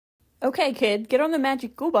Okay, kid, get on the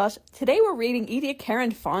magic school bus. Today we're reading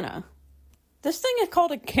Ediacaran Fauna. This thing is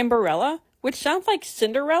called a Cambrella, which sounds like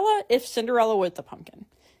Cinderella if Cinderella was the pumpkin.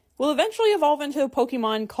 Will eventually evolve into a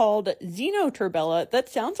Pokemon called Xenoturbella that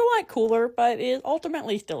sounds a lot cooler, but is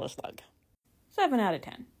ultimately still a slug. 7 out of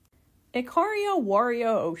 10. Icaria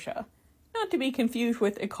Wario Osha. Not to be confused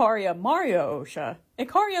with Icaria Mario Osha,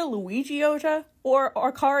 Icaria Luigi Osha, or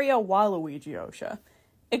Icaria Waluigi Osha.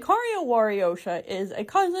 Icaria Warriosha is a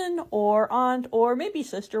cousin, or aunt, or maybe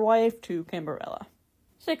sister wife to Cambrella.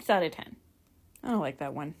 6 out of 10. I don't like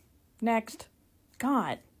that one. Next.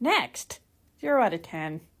 God, next! 0 out of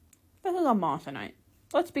 10. This is a Mothonite.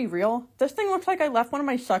 Let's be real, this thing looks like I left one of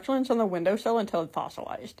my succulents on the windowsill until it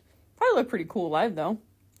fossilized. Probably look pretty cool live though.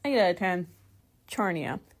 8 out of 10.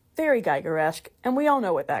 Charnia. Very Geiger-esque, and we all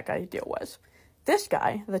know what that guy's deal was. This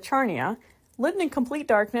guy, the Charnia, lived in complete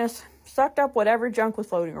darkness, sucked up whatever junk was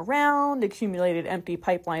floating around, accumulated empty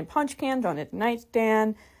pipeline punch cans on its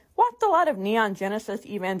nightstand, watched a lot of Neon Genesis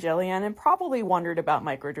Evangelion, and probably wondered about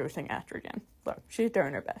microdosing estrogen. Look, she's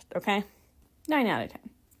doing her best, okay? 9 out of 10.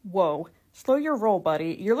 Whoa, slow your roll,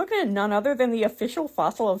 buddy. You're looking at none other than the official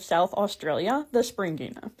fossil of South Australia, the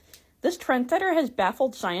Springina. This trendsetter has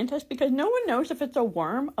baffled scientists because no one knows if it's a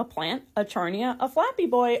worm, a plant, a Charnia, a flappy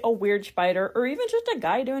boy, a weird spider, or even just a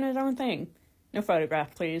guy doing his own thing. No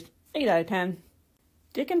photograph, please. 8 out of 10.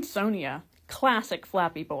 Dickinsonia. Classic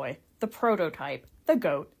flappy boy. The prototype. The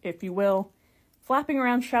goat, if you will. Flapping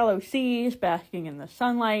around shallow seas, basking in the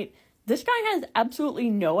sunlight. This guy has absolutely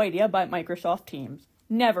no idea about Microsoft Teams.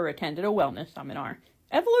 Never attended a wellness seminar.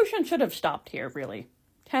 Evolution should have stopped here, really.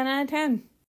 10 out of 10.